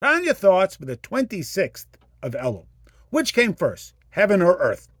Tanya thoughts for the 26th of Elul. Which came first, heaven or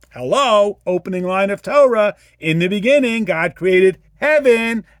earth? Hello, opening line of Torah. In the beginning, God created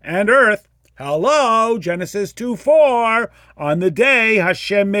heaven and earth. Hello, Genesis 2:4. On the day,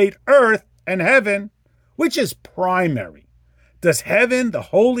 Hashem made earth and heaven. Which is primary? Does heaven, the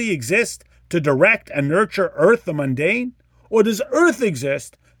holy, exist to direct and nurture earth, the mundane? Or does earth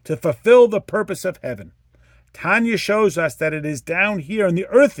exist to fulfill the purpose of heaven? Tanya shows us that it is down here in the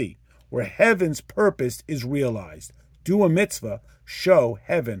earthy where heaven's purpose is realized. Do a mitzvah, show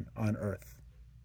heaven on earth.